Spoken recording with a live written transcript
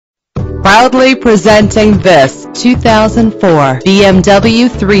Proudly presenting this 2004 BMW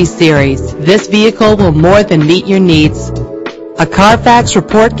 3 Series. This vehicle will more than meet your needs. A Carfax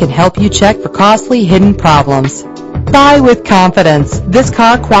report can help you check for costly hidden problems. Buy with confidence. This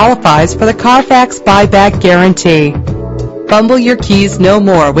car qualifies for the Carfax buyback guarantee. Fumble your keys no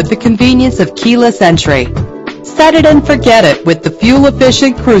more with the convenience of keyless entry. Set it and forget it with the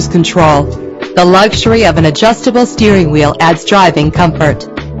fuel-efficient cruise control. The luxury of an adjustable steering wheel adds driving comfort.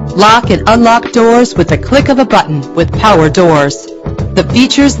 Lock and unlock doors with the click of a button with power doors. The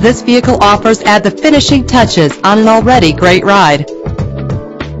features this vehicle offers add the finishing touches on an already great ride.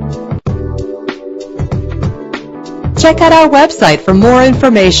 Check out our website for more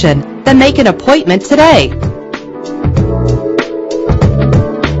information, then make an appointment today.